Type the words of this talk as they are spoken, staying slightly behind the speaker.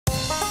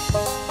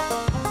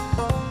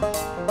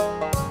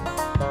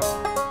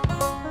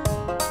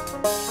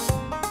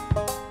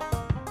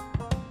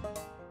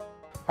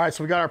All right,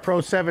 so we got our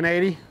Pro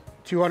 780,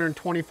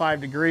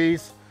 225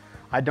 degrees.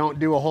 I don't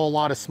do a whole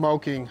lot of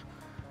smoking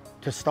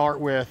to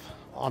start with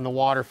on the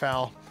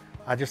waterfowl.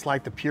 I just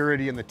like the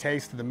purity and the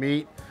taste of the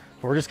meat.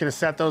 We're just gonna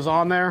set those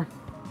on there.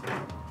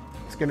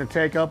 It's gonna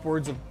take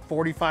upwards of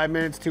 45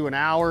 minutes to an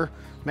hour,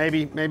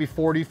 maybe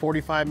 40,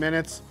 45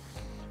 minutes.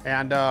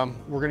 And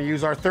we're gonna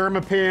use our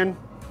thermopin.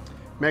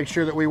 Make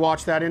sure that we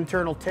watch that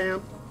internal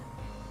temp.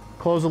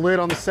 Close the lid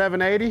on the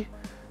 780,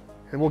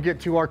 and we'll get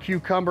to our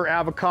cucumber,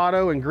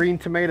 avocado, and green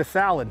tomato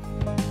salad.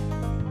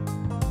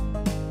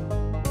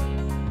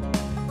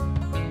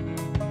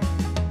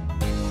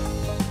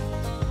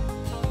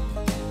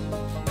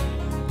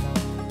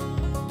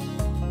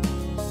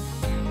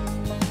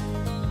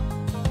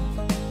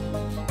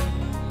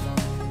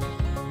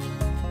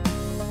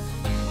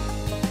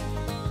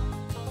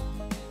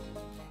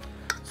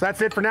 So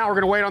that's it for now. We're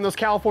gonna wait on those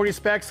California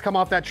specs to come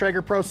off that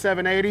Traeger Pro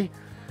 780.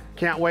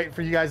 Can't wait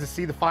for you guys to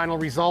see the final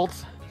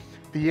results.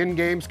 The end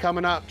game's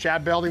coming up.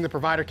 Chad Belding, the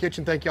Provider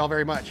Kitchen, thank you all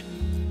very much.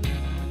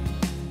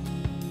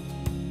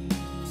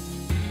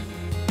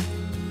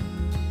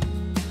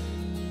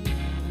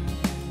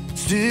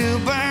 Still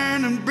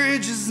burning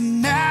bridges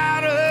and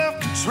out of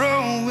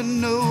control, with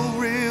no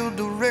real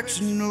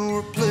direction or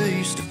a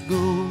place to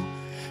go.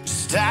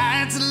 Just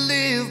tired to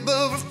live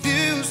but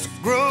refuse to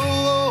grow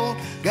old.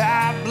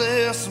 God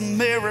bless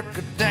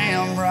America,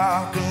 damn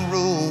rock and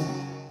roll.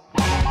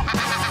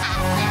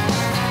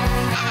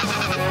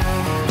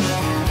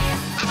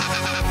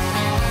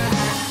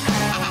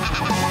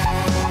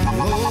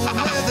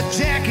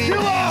 Jacket,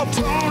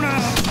 torn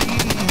up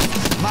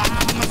jeans,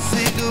 mama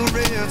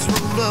cigarettes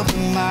rolled up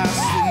in my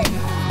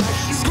sleeve.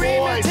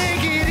 Screaming,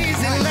 take it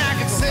easy like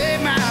it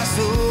saved my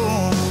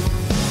soul.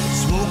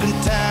 Smoking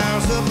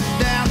tires up and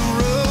down the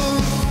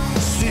road,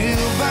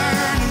 still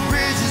burning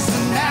bridges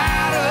and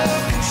out of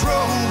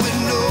control, with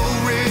no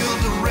real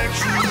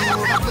direction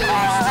or a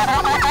place to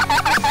go.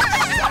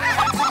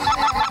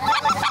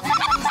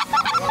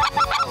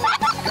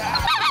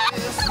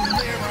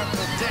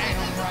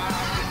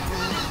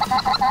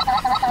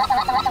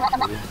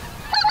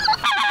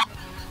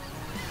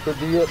 Could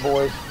be it,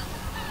 boys.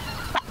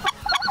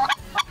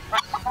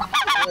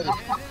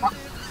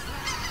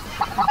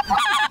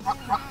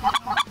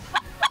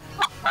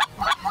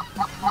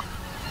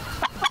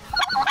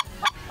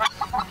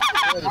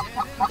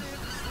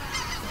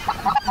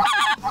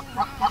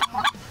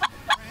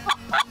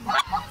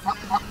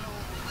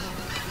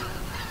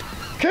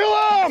 Kill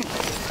him!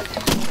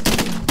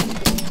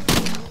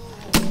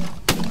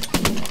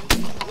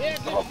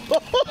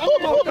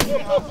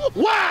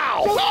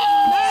 Wow!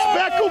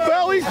 Speckle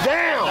belly's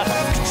down!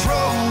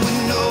 Control with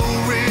no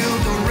real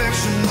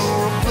direction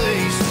or a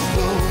place to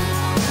go.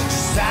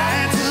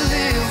 Decide to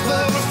live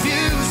but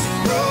refuse to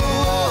grow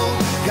old.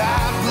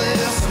 God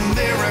bless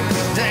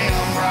America,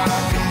 damn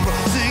rock and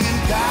roll.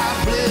 Singing God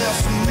bless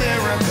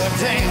America,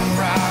 damn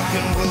rock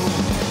and roll.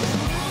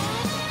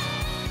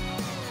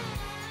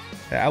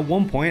 At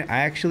one point, I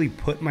actually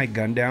put my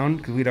gun down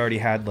because we'd already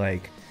had,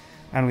 like,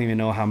 I don't even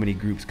know how many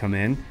groups come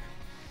in.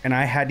 And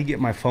I had to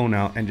get my phone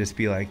out and just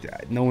be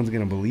like, no one's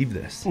gonna believe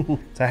this. So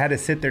I had to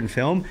sit there and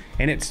film,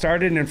 and it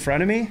started in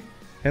front of me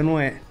and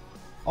went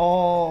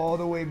all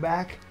the way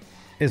back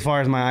as far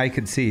as my eye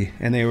could see.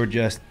 And they were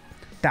just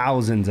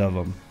thousands of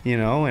them, you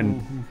know?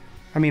 And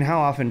I mean, how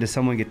often does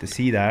someone get to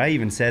see that? I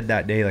even said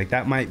that day, like,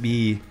 that might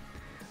be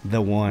the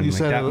one. You like,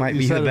 said that it, might you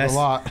be said the it best, a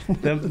lot.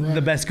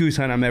 the best goose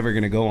hunt I'm ever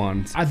gonna go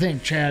on. I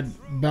think Chad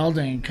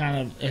Belding kind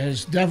of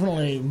has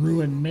definitely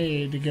ruined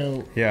me to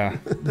go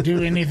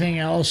do anything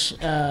else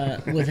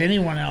with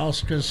anyone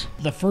else, because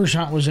the first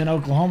hunt was in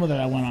Oklahoma that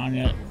I went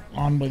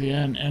on with you,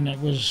 and it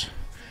was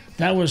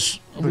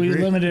we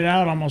limited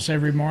out almost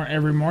every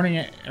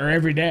morning or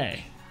every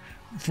day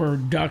for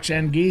ducks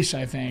and geese,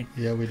 I think.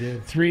 Yeah, we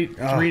did. 3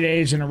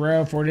 days in a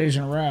row, 4 days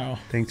in a row.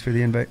 Thanks for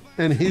the invite.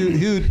 And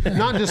he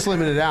not just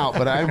limited out,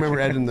 but I remember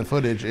editing the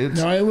footage.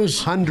 It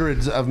was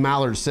hundreds of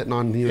mallards sitting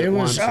on you at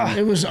once.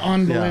 It was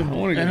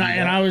unbelievable.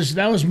 Yeah,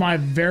 that was my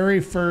very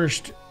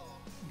first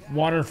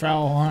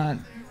waterfowl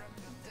hunt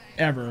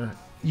ever.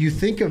 You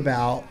think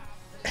about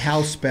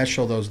how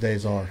special those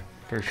days are.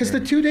 Because Sure.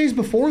 the 2 days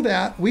before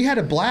that, we had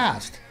a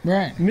blast.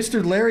 Right.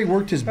 Mr. Larry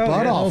worked his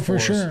butt off. Oh, for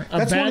us. sure.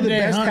 That's one of the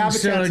best habitats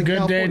still a in good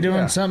California. day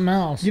doing something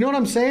else. You know what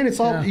I'm saying? It's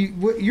all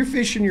you're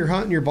fishing, you're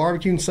hunting, you're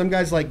barbecuing. Some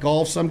guys like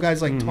golf. Some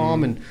guys like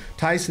Tom and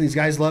Tyson. These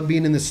guys love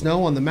being in the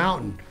snow on the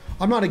mountain.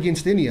 I'm not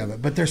against any of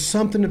it, but there's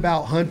something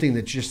about hunting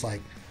that's just like,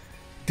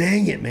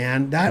 dang it,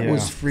 man, that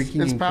was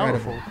freaking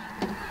incredible.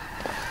 Powerful.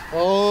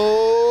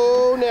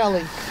 Oh,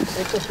 Nelly,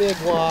 it's a big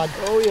wad.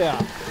 Oh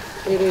yeah.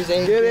 It is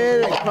a Get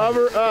in and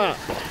cover up.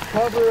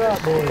 Cover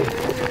up, boy.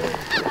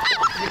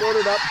 You load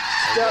it up.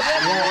 Step.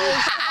 Yeah.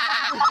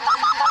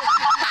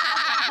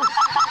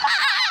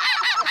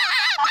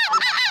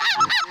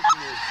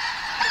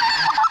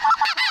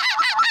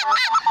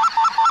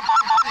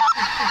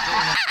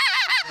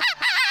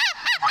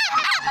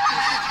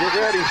 Get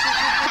ready.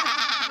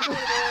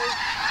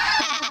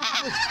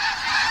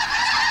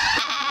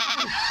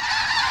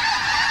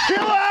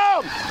 Kill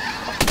him!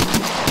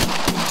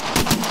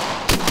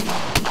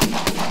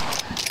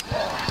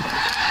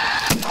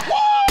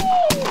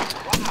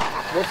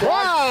 What's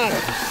that?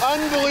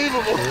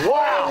 Unbelievable.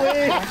 Wow.